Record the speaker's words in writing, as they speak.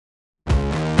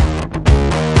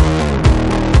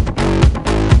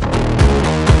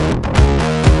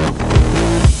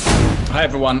Hi,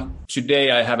 everyone.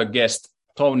 Today I have a guest,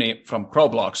 Toni from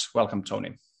Growblocks. Welcome,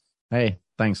 Toni. Hey,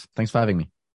 thanks. Thanks for having me.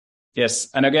 Yes.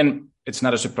 And again, it's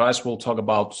not a surprise. We'll talk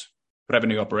about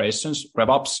revenue operations,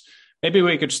 RevOps. Maybe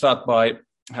we could start by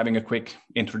having a quick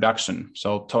introduction.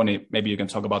 So, Toni, maybe you can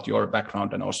talk about your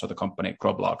background and also the company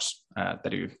Growblocks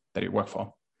that you work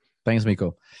for. Thanks,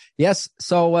 Mikko. Yes.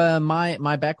 So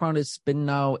my background has been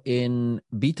now in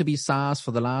B2B SaaS for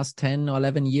the last 10 or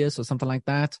 11 years or something like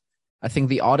that. I think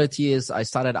the oddity is I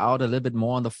started out a little bit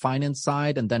more on the finance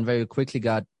side and then very quickly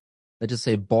got, let's just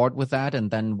say, bored with that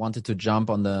and then wanted to jump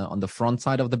on the front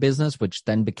side of the business, which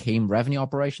then became revenue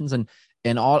operations. And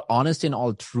in all honesty, in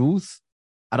all truth,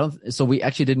 so we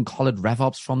actually didn't call it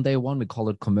RevOps from day one. We call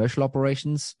it commercial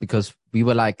operations because we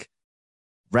were like,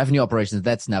 revenue operations,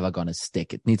 that's never going to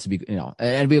stick. It needs to be,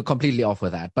 and we were completely off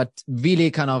with that, but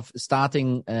really kind of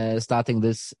starting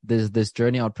this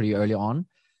journey out pretty early on.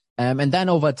 And then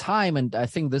over time, and I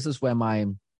think this is where my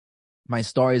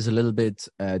story is a little bit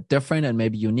different and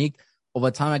maybe unique. Over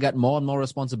time, I got more and more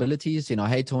responsibilities.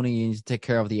 Hey, Toni, you need to take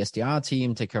care of the SDR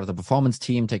team, take care of the performance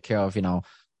team, take care of,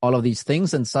 all of these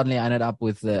things. And suddenly I ended up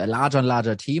with a larger and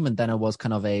larger team. And then it was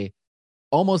kind of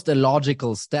almost a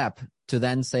logical step to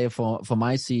then say for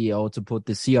my CEO to put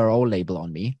the CRO label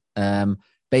on me.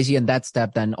 Basically in that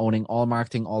step, then owning all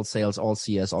marketing, all sales, all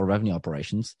CS, all revenue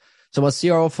operations. So I was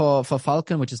CRO for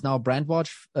Falcon, which is now Brandwatch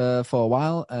for a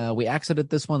while. We exited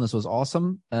this one. This was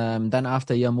awesome. Then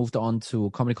after a year, moved on to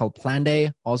a company called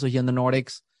Planday, also here in the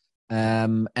Nordics.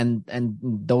 And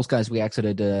those guys, we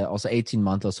exited also 18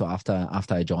 months or so after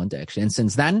I joined actually. And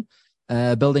since then,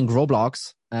 building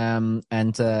Growblocks,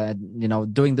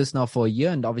 doing this now for a year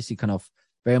and obviously kind of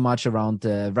very much around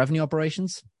revenue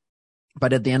operations.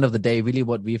 But at the end of the day, really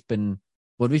what we've been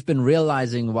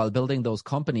realizing while building those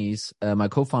companies, my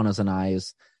co-founders and I,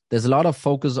 is there's a lot of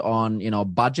focus on,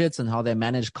 budgets and how they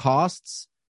manage costs.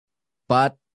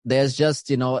 But there's just,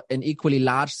 an equally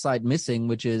large side missing,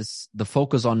 which is the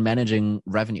focus on managing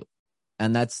revenue.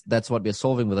 And that's what we're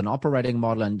solving with an operating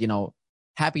model. And,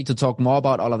 happy to talk more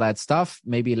about all of that stuff.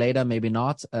 Maybe later, maybe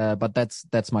not. But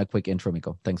that's my quick intro,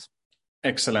 Mikko. Thanks.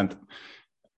 Excellent.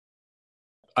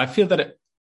 I feel that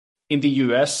in the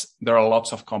US, there are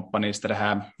lots of companies that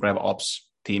have RevOps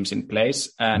teams in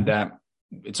place. And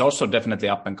it's also definitely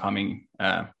up and coming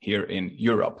here in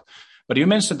Europe. But you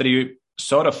mentioned that you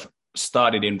sort of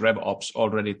started in RevOps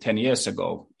already 10 years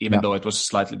ago, even though it was a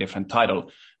slightly different title.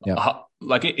 Yeah.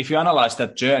 If you analyze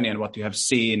that journey and what you have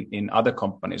seen in other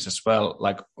companies as well,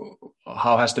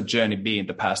 how has the journey been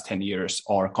the past 10 years?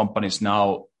 Or companies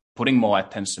now putting more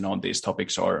attention on these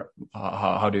topics, or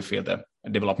how do you feel the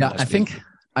development has been?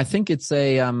 I think it's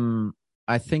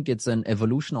an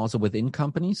evolution also within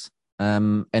companies.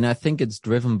 And I think it's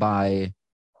driven by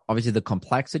obviously the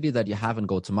complexity that you have in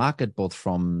go-to-market, both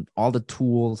from all the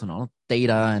tools and all the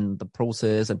data and the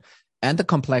process and the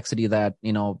complexity that,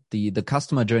 the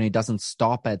customer journey doesn't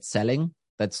stop at selling.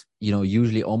 That's,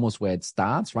 usually almost where it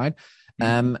starts, right?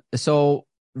 Mm-hmm. So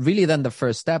really then the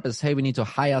first step is, hey, we need to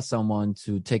hire someone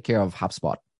to take care of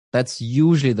HubSpot. That's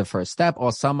usually the first step,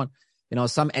 or someone,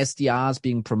 some SDRs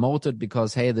being promoted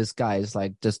because, hey, this guy is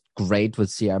like just great with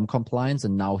CRM compliance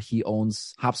and now he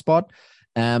owns HubSpot.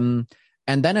 And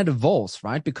then it evolves,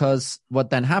 right? Because what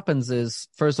then happens is,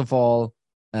 first of all,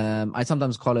 I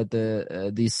sometimes call it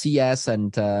the CS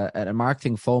and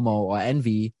marketing FOMO or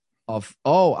envy of,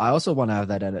 oh, I also want to have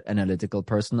that analytical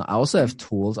person. I also have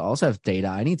tools. I also have data.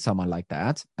 I need someone like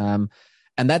that. And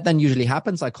that then usually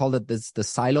happens. I call it the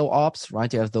silo ops,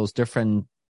 right? You have those different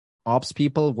ops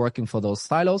people working for those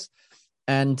silos.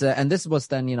 And this was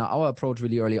then, our approach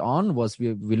really early on was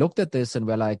we looked at this and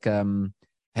we're like,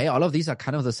 hey, all of these are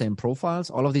kind of the same profiles.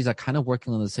 All of these are kind of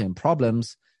working on the same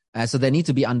problems. So they need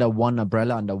to be under one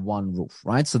umbrella, under one roof,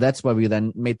 right? So that's why we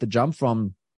then made the jump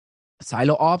from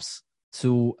silo ops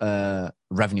to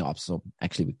revenue ops. So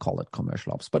actually we call it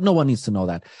commercial ops, but no one needs to know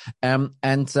that.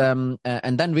 And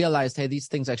then realized, hey, these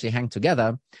things actually hang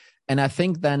together. And I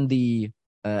think then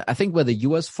I think where the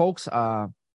US folks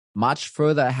are much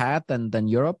further ahead than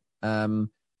Europe.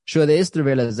 Sure, there is the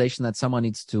realization that someone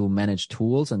needs to manage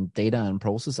tools and data and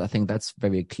process. I think that's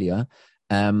very clear.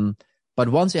 But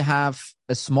once you have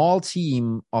a small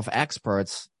team of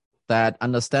experts that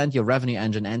understand your revenue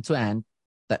engine end to end,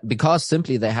 that because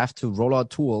simply they have to roll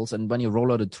out tools, and when you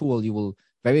roll out a tool, you will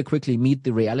very quickly meet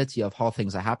the reality of how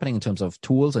things are happening in terms of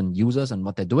tools and users and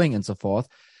what they're doing and so forth.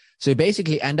 So you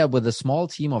basically end up with a small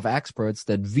team of experts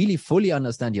that really fully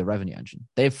understand your revenue engine.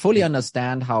 They fully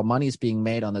understand how money is being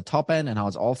made on the top end and how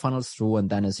it's all funnels through and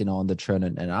then is, on the churn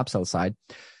and upsell side.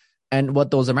 And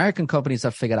what those American companies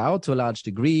have figured out to a large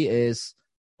degree is,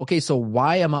 okay, so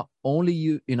why am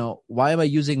I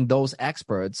using those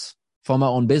experts for my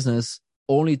own business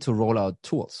only to roll out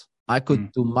tools? I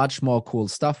could do much more cool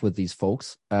stuff with these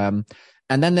folks. And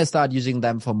then they start using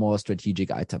them for more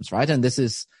strategic items, right? And this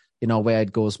is, where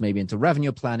it goes maybe into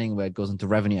revenue planning, where it goes into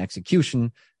revenue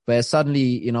execution, where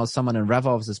suddenly, someone in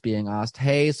RevOps is being asked,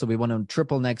 hey, so we want to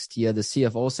triple next year. The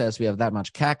CFO says we have that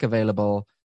much CAC available,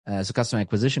 so customer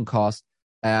acquisition cost.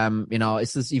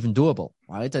 Is this even doable,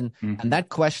 right? And that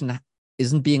question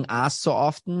isn't being asked so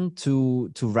often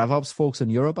to RevOps folks in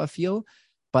Europe, I feel,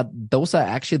 but those are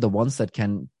actually the ones that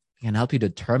can help you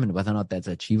determine whether or not that's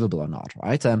achievable or not,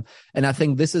 right? And I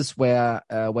think this is where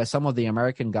some of the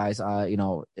American guys are,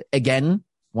 again,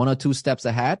 1 or 2 steps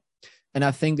ahead. And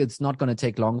I think it's not going to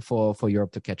take long for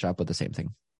Europe to catch up with the same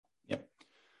thing. Yep.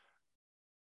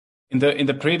 In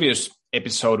the previous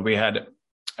episode, we had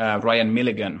Ryan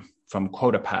Milligan from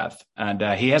CodaPath, and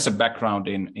he has a background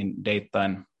in data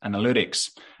and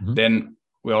analytics. Then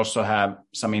we also have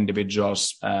some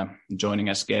individuals joining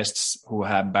as guests who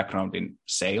have background in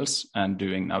sales and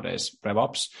doing nowadays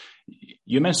RevOps.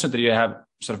 You mentioned that you have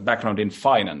sort of background in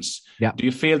finance. Yeah. Do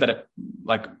you feel that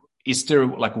is there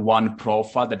one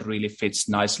profile that really fits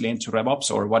nicely into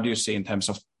RevOps, or what do you see in terms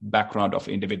of background of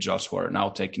individuals who are now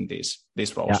taking these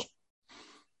roles? Yeah.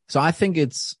 So I think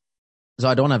so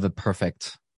I don't have a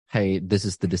perfect, hey, this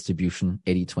is the distribution,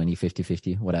 80-20,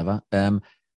 50-50, whatever.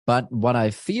 But what I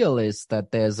feel is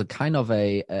that there's a kind of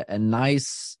a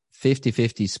nice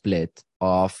 50-50 split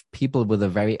of people with a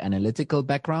very analytical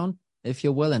background, if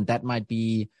you will. And that might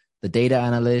be the data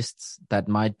analysts, that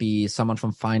might be someone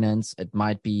from finance, it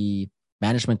might be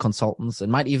management consultants, it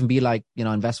might even be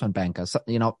investment bankers,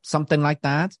 something like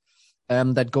that,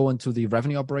 that go into the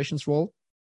revenue operations role.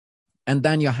 And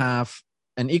then you have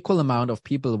an equal amount of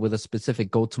people with a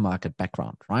specific go-to-market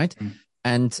background, right?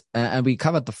 And we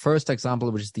covered the first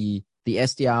example, which is the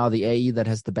SDR, the AE that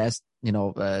has the best,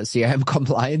 CRM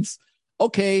compliance.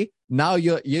 Okay, now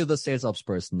you're the sales ops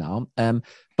person now.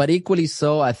 But equally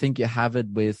so, I think you have it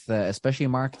with especially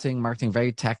marketing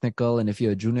very technical. And if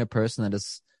you're a junior person that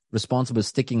is responsible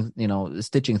stitching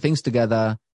things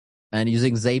together and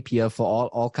using Zapier for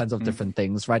all kinds of different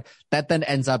things, right? That then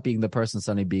ends up being the person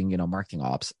suddenly being, marketing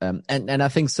ops. And I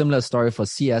think similar story for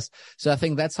CS. So I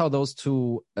think that's how those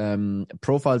two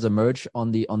profiles emerge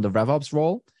on the RevOps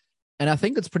role. And I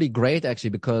think it's pretty great actually,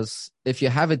 because if you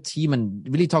have a team, and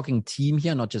really talking team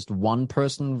here, not just one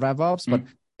person RevOps, but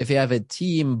if you have a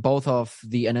team, both of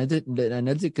the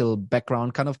analytical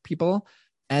background kind of people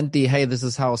and the, hey, this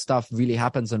is how stuff really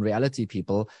happens in reality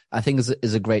people, I think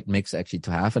is a great mix actually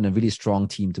to have, and a really strong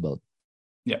team to build.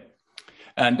 Yeah.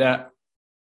 And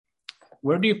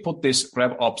where do you put this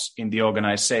RevOps in the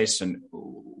organization?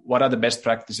 What are the best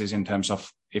practices in terms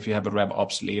of, if you have a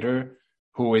RevOps leader,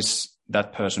 who is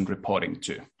that person reporting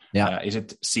to? Yeah. Is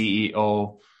it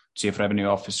CEO, Chief Revenue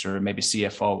Officer, maybe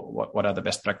CFO? What are the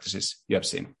best practices you have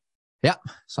seen? Yeah,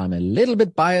 so I'm a little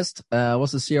bit biased.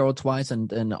 Was a CRO twice,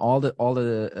 and in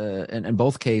in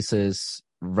both cases,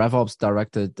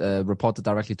 RevOps reported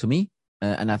directly to me,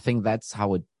 and I think that's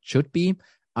how it should be.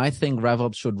 I think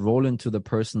RevOps should roll into the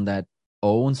person that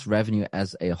owns revenue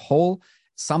as a whole.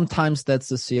 Sometimes that's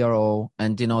the CRO,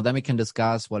 and then we can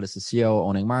discuss, well, is the CRO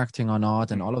owning marketing or not,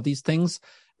 and all of these things.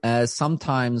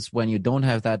 Sometimes when you don't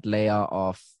have that layer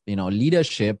of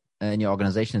leadership in your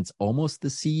organization, it's almost the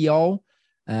CEO.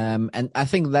 And I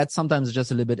think that sometimes is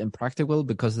just a little bit impractical,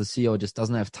 because the CEO just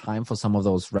doesn't have time for some of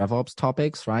those RevOps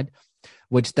topics, right?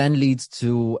 Which then leads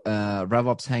to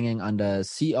RevOps hanging under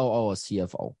COO or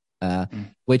CFO,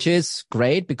 which is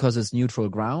great because it's neutral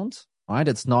ground, right?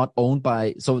 It's not owned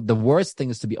by, so the worst thing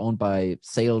is to be owned by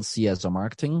sales, CS, or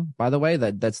marketing, by the way.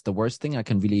 That's the worst thing. I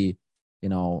can really,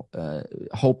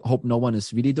 hope no one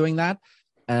is really doing that.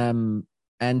 And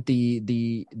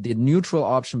the neutral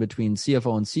option between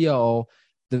CFO and COO,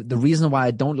 the reason why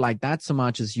I don't like that so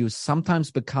much is you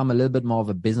sometimes become a little bit more of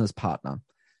a business partner,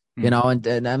 and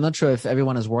I'm not sure if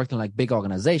everyone has worked in like big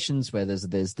organizations where there's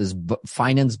this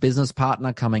finance business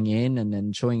partner coming in and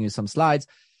then showing you some slides.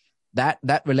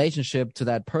 That relationship to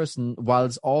that person, while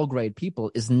it's all great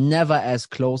people, is never as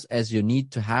close as you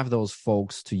need to have those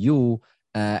folks to you,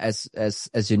 as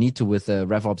you need to with a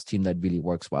RevOps team that really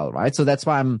works well, right? So that's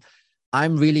why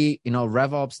I'm really,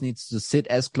 RevOps needs to sit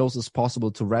as close as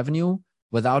possible to revenue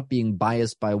without being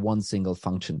biased by one single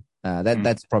function.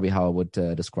 That's probably how I would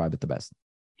describe it the best.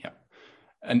 Yeah.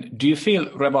 And do you feel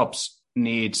RevOps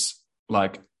needs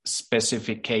like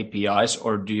specific KPIs,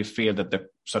 or do you feel that the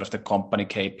sort of the company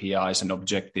KPIs and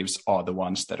objectives are the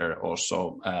ones that are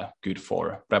also good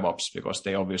for RevOps, because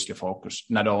they obviously focus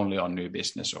not only on new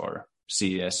business or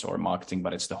CS or marketing,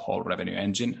 but it's the whole revenue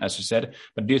engine, as you said.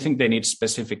 But do you think they need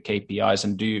specific KPIs,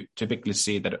 and do you typically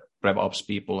see that RevOps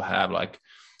people have like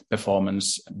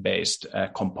performance-based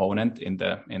component in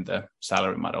the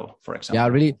salary model, for example? Yeah,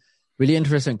 really, really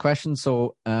interesting question.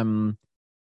 So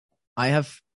I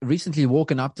have recently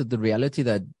woken up to the reality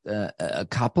that a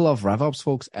couple of RevOps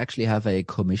folks actually have a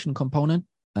commission component.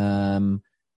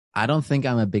 I don't think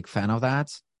I'm a big fan of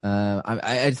that.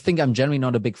 I think I'm generally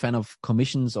not a big fan of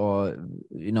commissions or,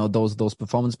 those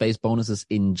performance-based bonuses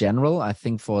in general. I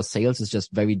think for sales, it's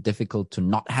just very difficult to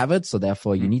not have it. So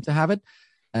therefore you need to have it.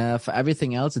 For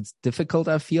everything else, it's difficult,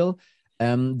 I feel.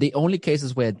 The only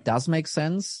cases where it does make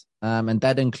sense, and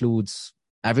that includes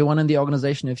everyone in the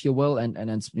organization, if you will, and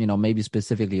it's, maybe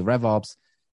specifically RevOps,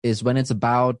 is when it's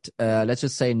about, let's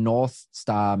just say, North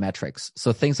Star metrics.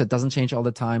 So things that doesn't change all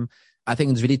the time. I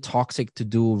think it's really toxic to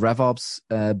do RevOps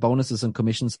bonuses and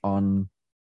commissions on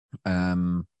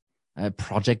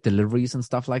project deliveries and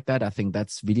stuff like that. I think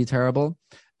that's really terrible.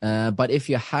 But if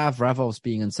you have RevOps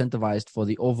being incentivized for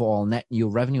the overall net new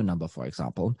revenue number, for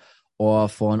example, or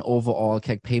for an overall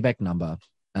CAC payback number,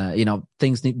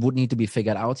 things would need to be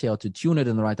figured out here to tune it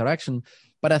in the right direction.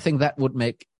 But I think that would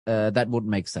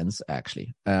make sense,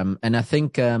 actually. And I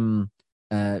think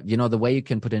the way you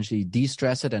can potentially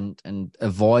de-stress it and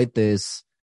avoid this,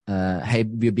 hey,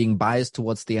 we're being biased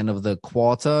towards the end of the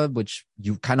quarter, which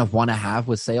you kind of want to have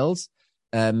with sales.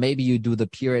 Maybe you do the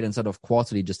period instead of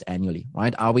quarterly, just annually,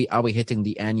 right? Are we hitting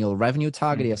the annual revenue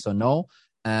target? Yes or no?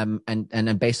 And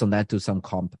then based on that, do some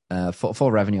comp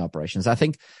for revenue operations. I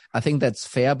think that's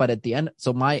fair. But at the end,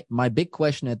 so my big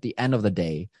question at the end of the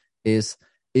day is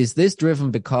this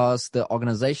driven because the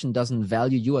organization doesn't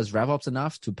value you as RevOps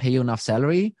enough to pay you enough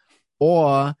salary?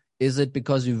 Or is it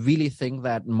because you really think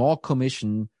that more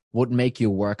commission would make you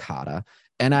work harder?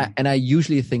 And I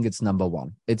usually think it's number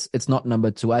one. It's not number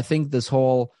two. I think this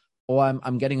whole,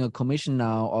 I'm getting a commission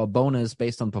now or bonus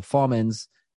based on performance,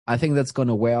 I think that's going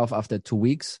to wear off after 2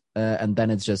 weeks. And then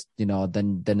it's just,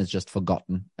 then it's just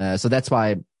forgotten. So that's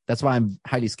why I'm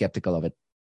highly skeptical of it.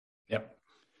 Yep.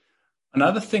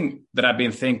 Another thing that I've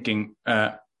been thinking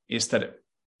is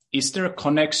there a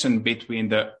connection between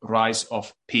the rise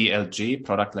of PLG,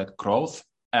 product-led growth,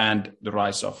 and the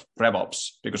rise of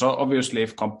RevOps? Because obviously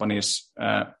if companies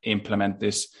implement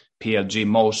this PLG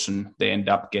motion, they end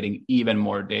up getting even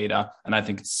more data. And I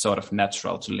think it's sort of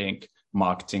natural to link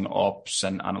marketing ops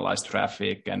and analyze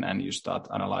traffic, and you start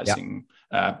analyzing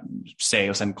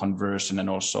sales and conversion, and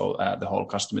also the whole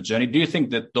customer journey. Do you think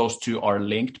that those two are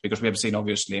linked? Because we have seen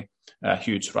obviously a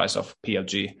huge rise of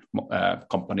PLG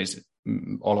companies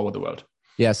all over the world.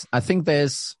 Yes, I think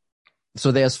there's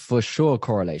for sure a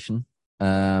correlation.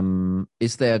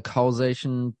 Is there a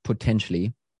causation?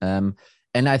 Potentially. And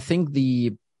I think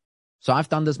so I've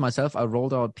done this myself. I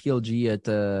rolled out PLG at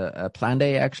a Plan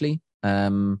Day, actually.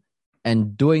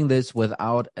 And doing this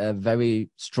without a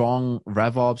very strong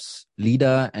RevOps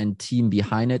leader and team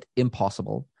behind it,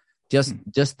 impossible.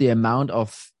 Just the amount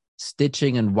of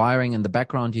stitching and wiring in the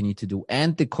background you need to do,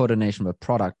 and the coordination with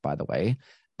product, by the way.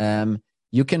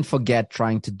 You can forget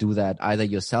trying to do that either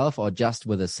yourself or just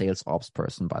with a sales ops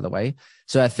person, by the way.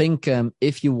 So I think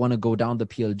if you want to go down the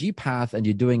PLG path and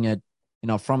you're doing it,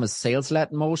 from a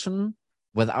sales-led motion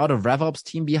without a RevOps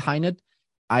team behind it,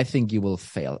 I think you will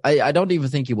fail. I don't even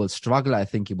think you will struggle. I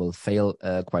think you will fail,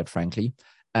 quite frankly.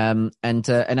 And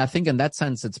I think in that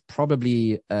sense, it's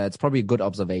probably a good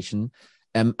observation.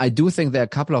 I do think there are a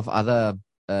couple of other,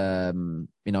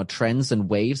 trends and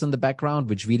waves in the background,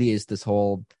 which really is this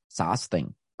whole SaaS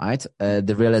thing, right?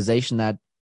 The realization that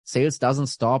sales doesn't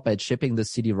stop at shipping the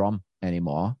CD-ROM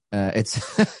anymore.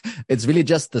 It's really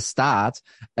just the start.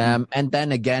 And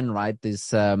then again, right, this,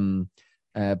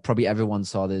 probably everyone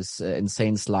saw this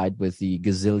insane slide with the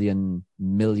gazillion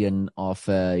million of,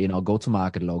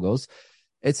 go-to-market logos.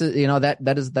 It's,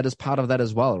 that is part of that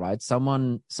as well, right?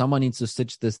 Someone needs to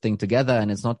stitch this thing together,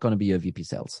 and it's not going to be a VP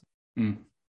sales.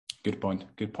 Good point.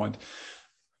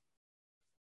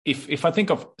 If I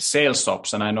think of sales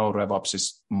ops, and I know RevOps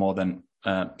is more than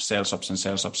sales ops, and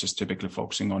sales ops is typically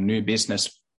focusing on new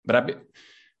business, but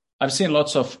I've seen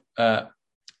lots of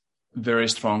very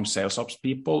strong sales ops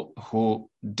people who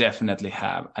definitely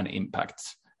have an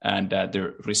impact, and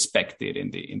they're respected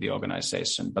in the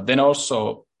organization. But then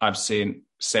also I've seen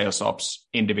sales ops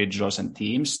individuals and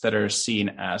teams that are seen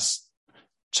as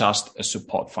just a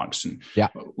support function. Yeah.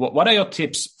 What are your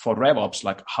tips for RevOps?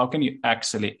 Like, how can you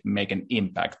actually make an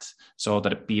impact so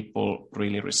that people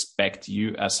really respect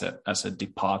you as a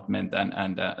department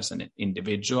and as an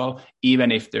individual,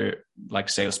 even if they're like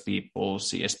salespeople,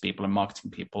 CS people, and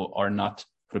marketing people are not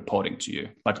reporting to you?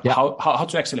 Like, how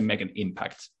to actually make an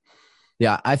impact?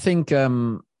 Yeah, I think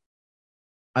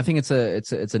it's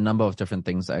a number of different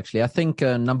things actually. I think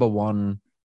number one,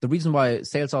 the reason why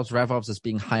sales ops, rev ops is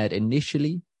being hired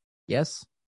initially, yes,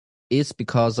 is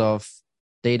because of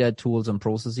data, tools, and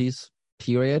processes.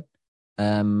 Period.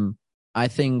 I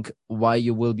think why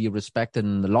you will be respected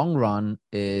in the long run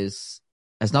has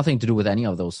nothing to do with any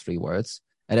of those three words.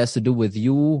 It has to do with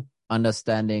you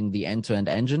understanding the end-to-end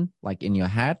engine, like in your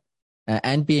head,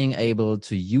 and being able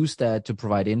to use that to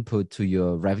provide input to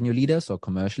your revenue leaders or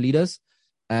commercial leaders.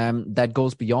 That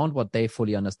goes beyond what they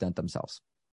fully understand themselves.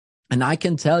 And I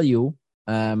can tell you,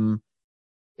 join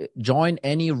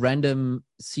any random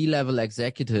C-level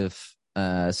executive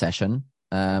session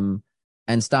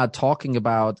and start talking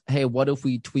about, hey, what if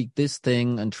we tweak this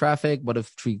thing in traffic? What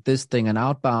if we tweak this thing in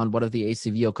outbound? What if the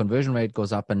ACV or conversion rate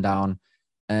goes up and down?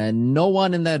 And no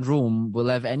one in that room will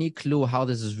have any clue how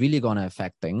this is really going to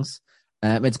affect things.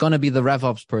 It's going to be the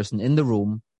RevOps person in the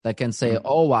room that can say,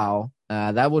 oh, wow,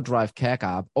 that would drive CAC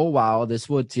up. Oh, wow, this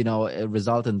would,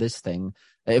 result in this thing.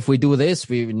 If we do this,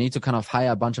 we need to kind of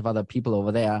hire a bunch of other people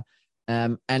over there.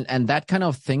 And that kind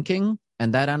of thinking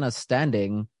and that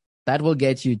understanding, that will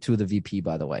get you to the VP,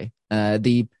 by the way.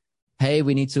 Hey,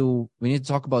 we need to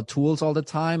talk about tools all the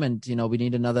time, and we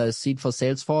need another seat for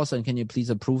Salesforce, and can you please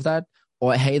approve that?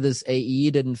 Or hey, this AE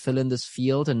didn't fill in this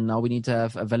field, and now we need to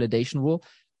have a validation rule.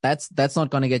 That's not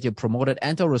going to get you promoted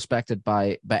and or respected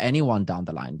by anyone down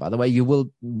the line. By the way, you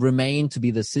will remain to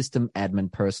be the system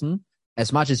admin person,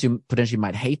 as much as you potentially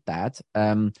might hate that.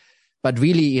 But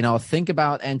really, think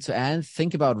about end to end,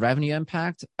 think about revenue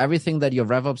impact, everything that your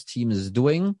RevOps team is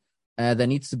doing. There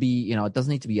needs to be, it doesn't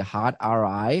need to be a hard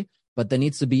ROI, but there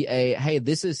needs to be hey,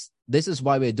 this is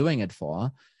why we're doing it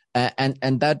for.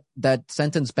 And that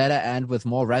sentence better end with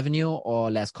more revenue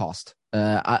or less cost.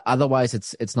 Otherwise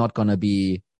it's not going to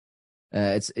be,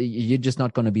 you're just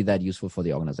not going to be that useful for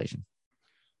the organization.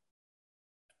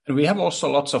 And we have also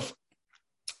lots of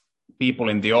people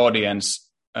in the audience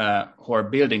who are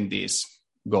building these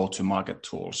go-to-market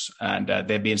tools, and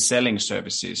they've been selling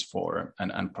services for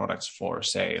and products for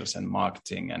sales and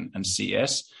marketing and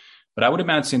CS. But I would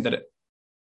imagine that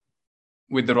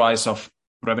with the rise of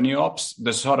revenue ops,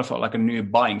 there's sort of like a new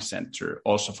buying center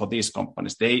also for these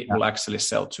companies. They will actually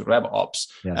sell to rev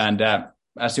ops. Yes. And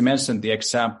as you mentioned, the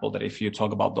example that if you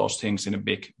talk about those things in a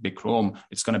big room,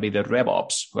 it's going to be the rev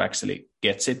ops who actually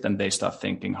gets it, and they start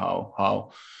thinking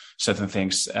how certain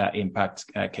things impact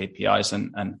KPIs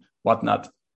and whatnot.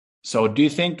 So do you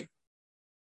think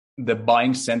the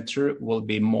buying center will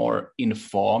be more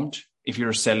informed if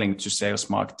you're selling to sales,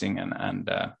 marketing, and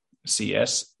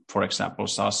CS, for example,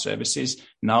 SaaS services?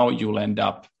 Now you'll end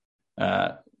up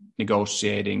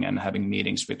negotiating and having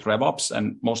meetings with RevOps,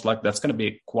 and most likely that's going to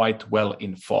be quite well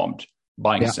informed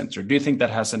buying center. Do you think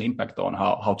that has an impact on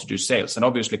how to do sales? And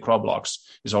obviously Growblocks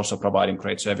is also providing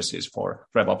great services for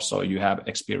RevOps, so you have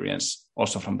experience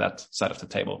also from that side of the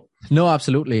table. No,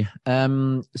 absolutely.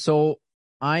 So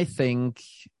I think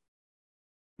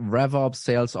RevOps,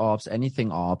 sales ops,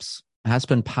 anything ops has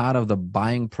been part of the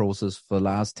buying process for the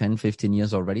last 10, 15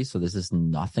 years already. So this is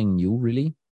nothing new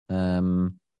really.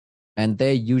 And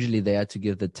they're usually there to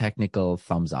give the technical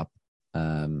thumbs up,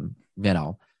 And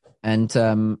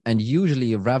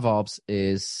usually RevOps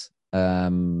is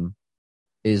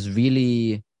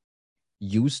really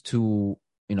used to,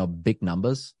 big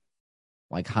numbers,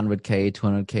 like 100K,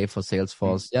 200K for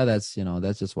Salesforce. Yeah, that's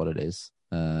just what it is.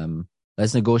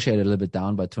 Let's negotiate a little bit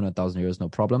down by 200,000 euros, no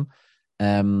problem.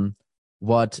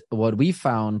 What we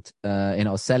found,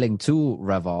 selling to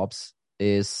RevOps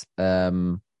is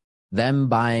them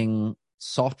buying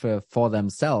software for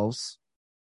themselves.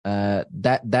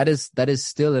 That is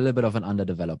still a little bit of an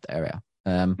underdeveloped area.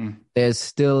 There's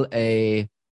still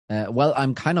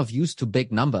I'm kind of used to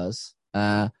big numbers,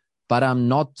 but I'm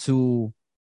not too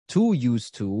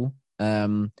used to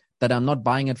that I'm not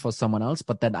buying it for someone else,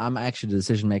 but that I'm actually the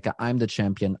decision maker. I'm the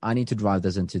champion. I need to drive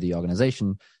this into the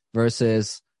organization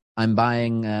versus I'm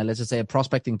buying, let's just say, a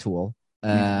prospecting tool.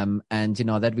 And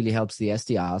that really helps the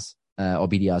SDRs or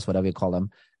BDRs, whatever you call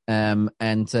them. And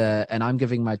I'm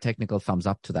giving my technical thumbs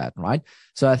up to that, right?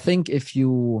 So I think if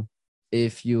you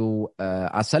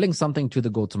are selling something to the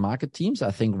go-to-market teams,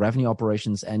 I think revenue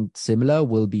operations and similar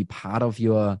will be part of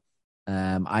your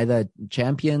either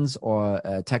champions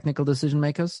or technical decision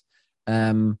makers.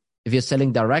 If you're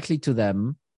selling directly to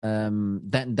them,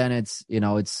 then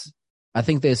it's I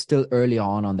think they're still early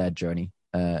on that journey.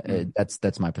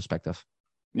 That's my perspective.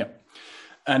 Yeah,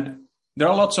 and there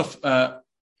are lots of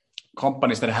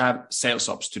companies that have sales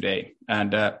ops today,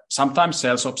 and sometimes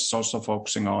sales ops is also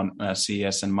focusing on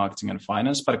CS and marketing and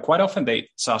finance, but quite often they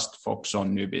just focus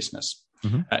on new business.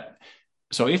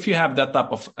 So if you have that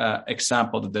type of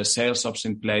example, that the sales ops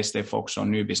in place, they focus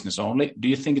on new business only, do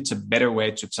you think it's a better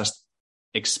way to just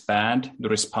expand the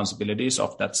responsibilities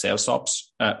of that sales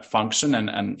ops function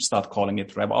and start calling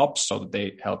it rev ops so that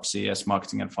they help CS,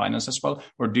 marketing, and finance as well?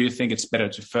 Or do you think it's better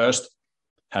to first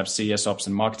have CS ops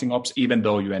and marketing ops, even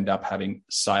though you end up having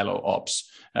silo ops?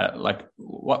 Like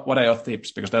what are your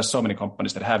tips? Because there's so many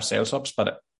companies that have sales ops,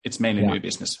 but it's mainly new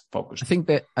business focused.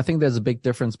 I think there's a big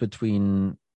difference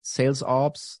between sales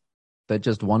ops that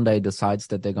just one day decides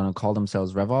that they're going to call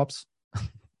themselves rev ops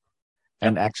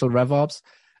and actual rev ops.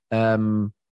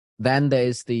 Then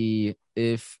there's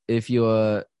if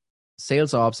you're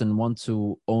sales ops and want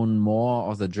to own more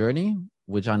of the journey,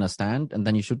 which I understand, and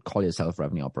then you should call yourself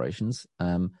revenue operations.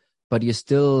 But you're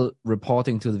still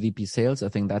reporting to the VP sales. I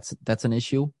think that's an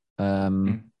issue.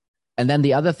 And then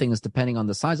the other thing is, depending on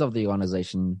the size of the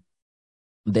organization,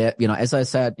 there, as I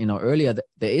said, earlier,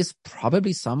 there is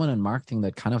probably someone in marketing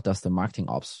that kind of does the marketing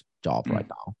ops job right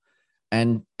now.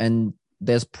 And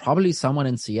there's probably someone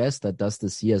in CS that does the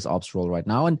CS ops role right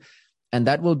now. And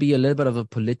that will be a little bit of a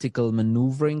political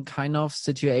maneuvering kind of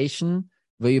situation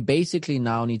where you basically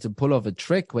now need to pull off a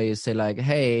trick where you say like,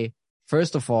 hey,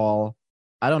 first of all,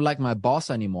 I don't like my boss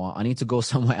anymore. I need to go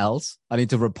somewhere else. I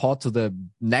need to report to the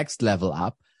next level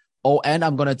up. Oh, and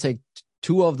I'm going to take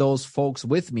 2 of those folks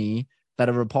with me that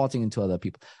are reporting into other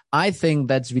people. I think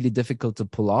that's really difficult to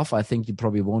pull off. I think you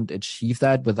probably won't achieve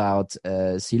that without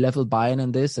C-level buy-in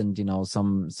in this and,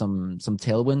 some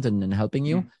tailwind and helping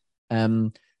you.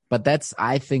 But that's,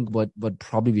 I think, what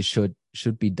probably should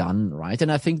be done, right?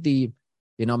 And I think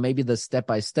maybe the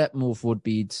step-by-step move would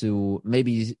be to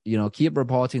maybe, keep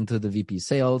reporting to the VP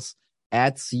sales,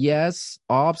 add CS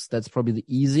ops. That's probably the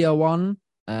easier one.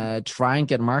 Try and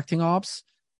get marketing ops.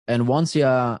 And once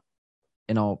you're,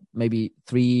 maybe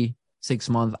 3-6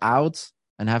 months out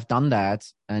and have done that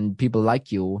and people like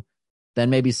you, then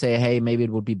maybe say, hey, maybe it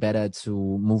would be better to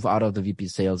move out of the VP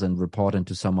sales and report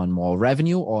into someone more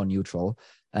revenue or neutral.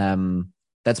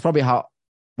 That's probably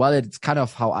it's kind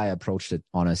of how I approached it,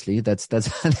 honestly.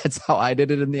 That's how I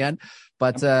did it in the end.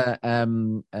 But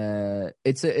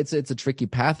it's a tricky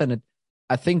path, and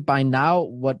I think by now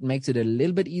what makes it a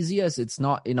little bit easier is it's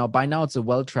not, by now it's a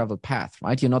well-traveled path,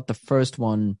 right? You're not the first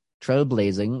one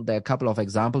trailblazing. There are a couple of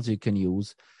examples you can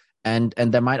use, and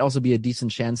there might also be a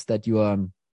decent chance that your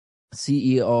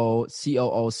CEO,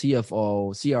 COO,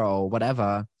 CFO, CRO,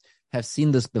 whatever, have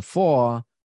seen this before.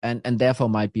 And therefore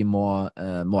might be more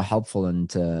helpful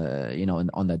and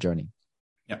on that journey.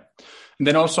 Yeah, and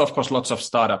then also of course lots of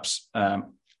startups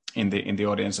in the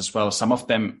audience as well. Some of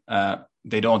them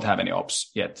they don't have any ops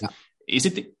yet. Yeah. Is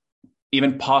it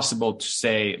even possible to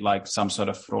say like some sort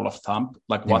of rule of thumb,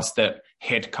 like what's the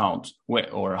head count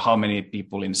or how many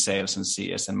people in sales and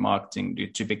CS and marketing do you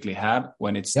typically have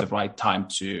when it's the right time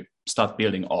to start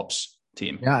building ops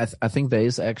team? Yeah, I think there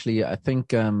is actually. I think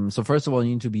so. First of all,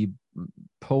 you need to be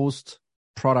post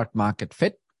product market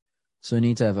fit. So you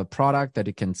need to have a product that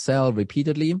you can sell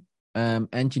repeatedly,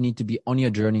 and you need to be on your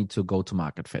journey to go to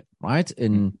market fit, right?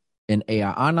 In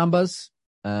ARR numbers,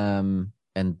 and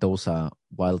those are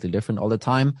wildly different all the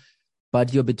time.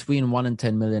 But you're between 1 and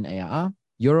 10 million ARR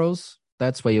euros.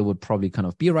 That's where you would probably kind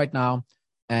of be right now.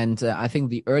 And I think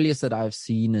the earliest that I've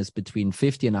seen is between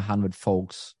 50 and 100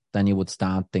 folks. Then you would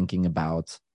start thinking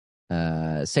about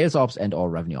sales ops and or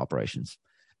revenue operations.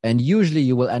 And usually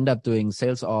you will end up doing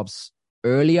sales ops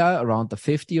earlier, around the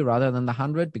 50 rather than the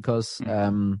 100, because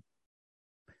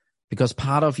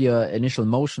part of your initial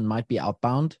motion might be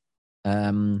outbound.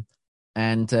 And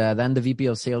then the VP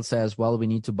of sales says, well, we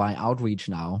need to buy outreach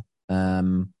now.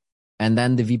 And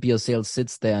then the VP of sales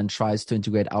sits there and tries to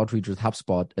integrate outreach with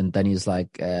HubSpot. And then he's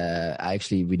like,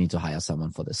 actually, we need to hire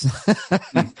someone for this.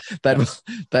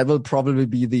 That will probably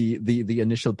be the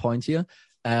initial point here.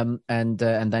 And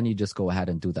then you just go ahead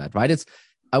and do that, right?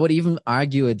 I would even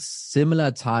argue it's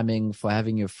similar timing for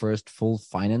having your first full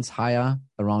finance hire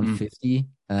around 50.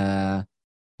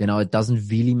 It doesn't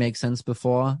really make sense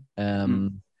before.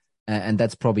 And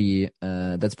that's probably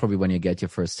when you get your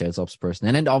first sales ops person.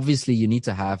 And then obviously you need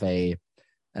to have an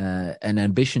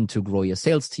ambition to grow your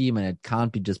sales team, and it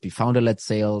can't just be founder-led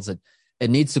sales. It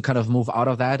needs to kind of move out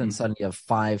of that and suddenly have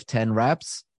 5-10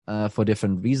 reps for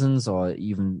different reasons, or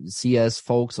even CS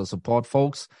folks or support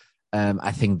folks.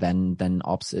 I think then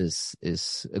ops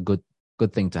is a good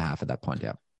thing to have at that point.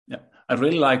 Yeah. Yeah. I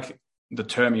really like the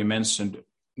term you mentioned,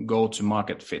 go to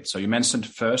market fit. So you mentioned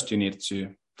first you need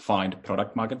to find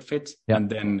product market fit and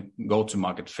then go to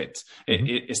market fit.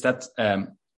 Mm-hmm. Is that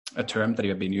a term that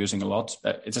you've been using a lot.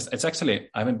 It's actually,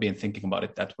 I haven't been thinking about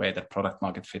it that way, that product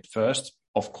market fit first.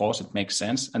 Of course, it makes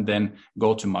sense. And then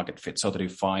go to market fit so that you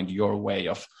find your way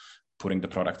of putting the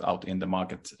product out in the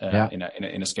market in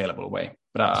a scalable way.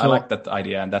 But I like that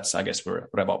idea. And that's, I guess, where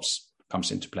RevOps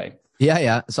comes into play.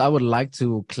 Yeah. So I would like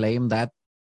to claim that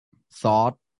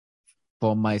thought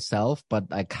for myself, but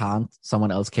I can't.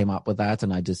 Someone else came up with that.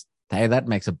 And I just, hey, that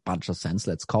makes a bunch of sense.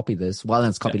 Let's copy this. Well,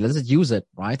 let's just use it.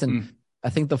 Right. And I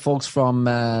think the folks from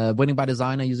Winning by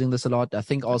Design are using this a lot. I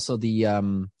think also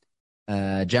the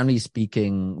generally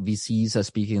speaking, VCs are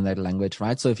speaking that language,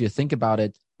 right? So if you think about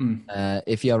it,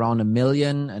 if you're around 1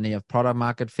 million and you have product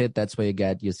market fit, that's where you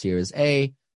get your Series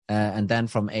A. And then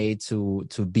from A to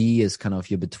B is kind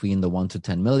of you're between the 1 to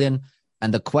 10 million.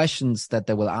 And the questions that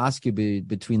they will ask you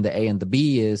between the A and the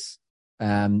B is,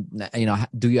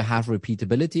 do you have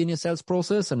repeatability in your sales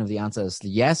process? And if the answer is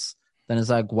yes, then it's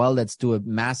like, well, let's do a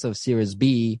massive Series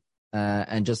B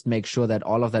and just make sure that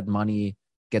all of that money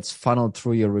gets funneled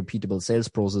through your repeatable sales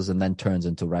process and then turns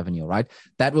into revenue, right?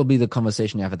 That will be the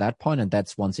conversation you have at that point, and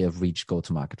that's once you have reached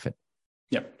go-to-market fit.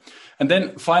 Yeah. And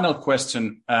then final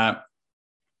question.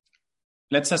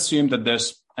 Let's assume that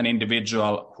there's an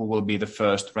individual who will be the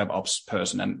first RevOps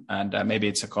person, and maybe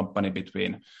it's a company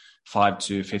between 5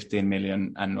 to 15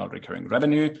 million annual recurring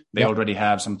revenue. They already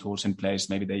have some tools in place.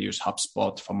 Maybe they use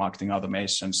HubSpot for marketing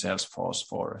automation, Salesforce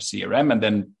for CRM, and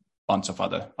then a bunch of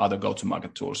other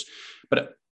go-to-market tools.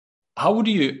 But how would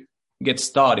you get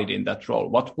started in that role?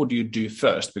 What would you do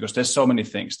first? Because there's so many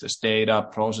things. There's data,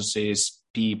 processes,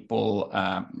 people,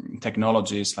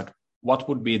 technologies. Like, what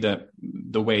would be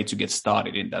the way to get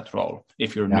started in that role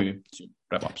if you're new to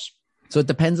RevOps? So it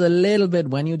depends a little bit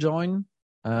when you join.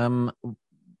 And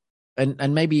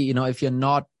maybe, if you're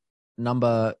not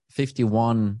number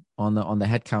 51 on the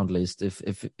headcount list,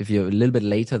 if you're a little bit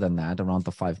later than that, around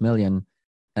the 5 million,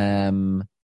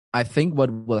 I think what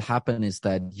will happen is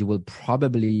that you will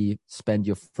probably spend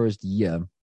your first year,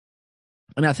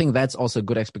 and I think that's also a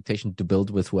good expectation to build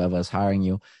with whoever is hiring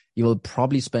you. You will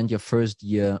probably spend your first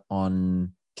year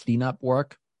on cleanup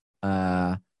work.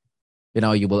 You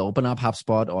will open up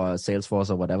HubSpot or Salesforce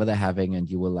or whatever they're having, and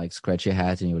you will like scratch your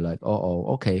head and you're like,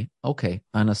 okay,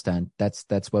 I understand.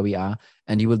 That's where we are.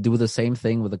 And you will do the same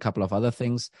thing with a couple of other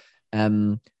things.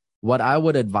 What I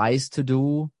would advise to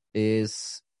do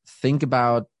is think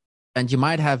about, and you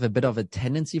might have a bit of a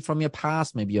tendency from your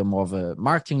past. Maybe you're more of a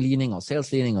marketing leaning or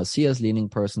sales leaning or CS leaning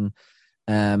person.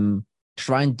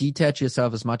 Try and detach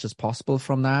yourself as much as possible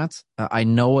from that. I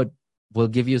know it will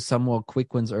give you some more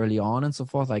quick wins early on and so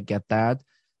forth. I get that.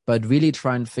 But really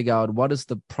try and figure out what is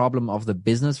the problem of the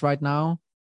business right now,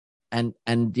 and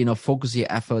focus your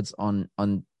efforts on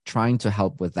trying to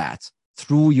help with that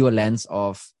through your lens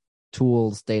of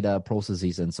tools, data,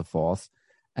 processes, and so forth.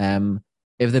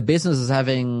 If the business is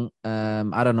having,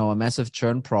 a massive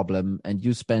churn problem, and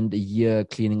you spend a year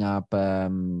cleaning up,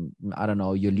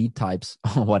 your lead types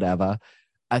or whatever,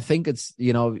 I think it's,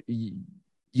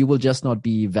 you will just not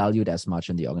be valued as much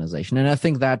in the organization. And I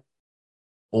think that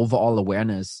overall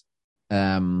awareness,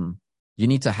 you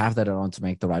need to have that around to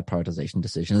make the right prioritization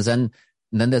decisions. And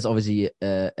then there's obviously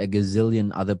a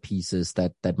gazillion other pieces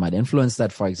that might influence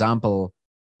that. For example,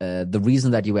 the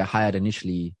reason that you were hired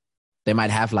initially, they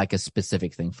might have like a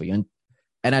specific thing for you.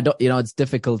 And I don't, it's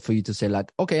difficult for you to say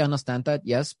like, okay, I understand that.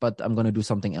 Yes, but I'm going to do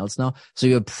something else now. So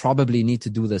you probably need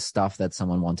to do the stuff that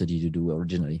someone wanted you to do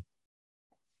originally.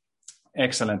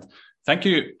 Excellent. Thank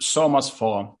you so much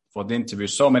for the interview.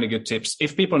 So many good tips.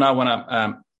 If people now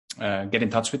want to get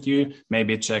in touch with you,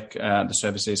 maybe check the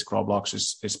services Growblocks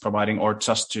is providing, or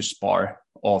just to spar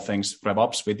all things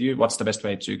RevOps with you, what's the best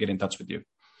way to get in touch with you?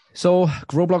 So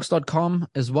growblocks.com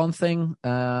is one thing.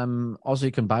 Also,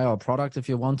 you can buy our product if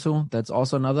you want to. That's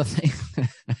also another thing.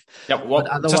 Yeah. Well,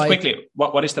 just quickly,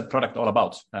 what is the product all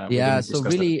about? So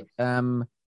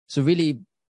really,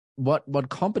 what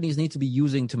companies need to be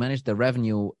using to manage their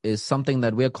revenue is something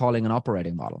that we're calling an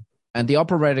operating model. And the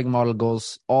operating model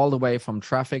goes all the way from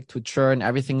traffic to churn,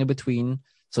 everything in between.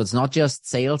 So it's not just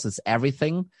sales, it's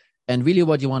everything. And really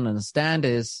what you want to understand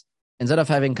is, instead of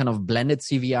having kind of blended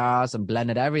CVRs and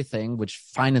blended everything, which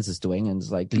finance is doing, and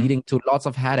it's like leading to lots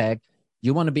of headache,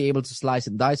 you want to be able to slice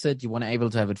and dice it. You want to be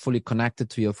able to have it fully connected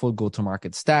to your full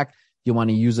go-to-market stack. You want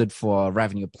to use it for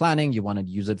revenue planning. You want to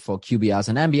use it for QBRs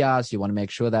and MBRs. You want to make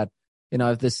sure that,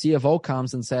 if the CFO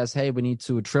comes and says, hey, we need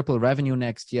to triple revenue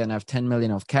next year and have 10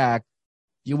 million of CAC,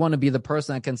 you want to be the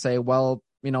person that can say, well,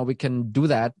 we can do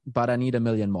that, but I need 1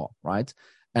 million more, right?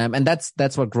 And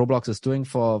that's what Growblocks is doing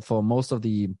for most of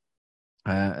the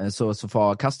so for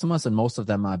our customers, and most of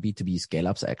them are B2B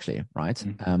scale-ups actually, right?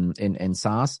 In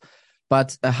SaaS.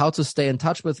 But how to stay in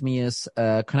touch with me is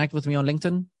connect with me on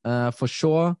LinkedIn for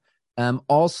sure.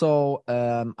 Also,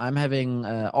 I'm having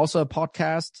also a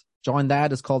podcast. Join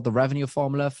that. It's called The Revenue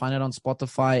Formula. Find it on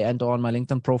Spotify and on my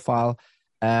LinkedIn profile.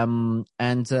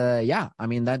 Yeah, I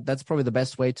mean, that's probably the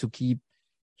best way to keep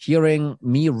hearing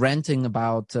me ranting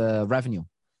about revenue.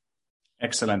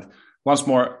 Excellent. Once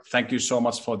more, thank you so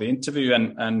much for the interview,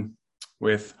 and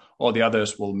with all the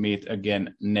others, we'll meet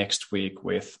again next week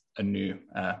with a new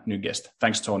guest.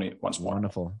 Thanks, Toni, once more.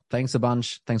 Wonderful. Thanks a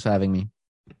bunch. Thanks for having me.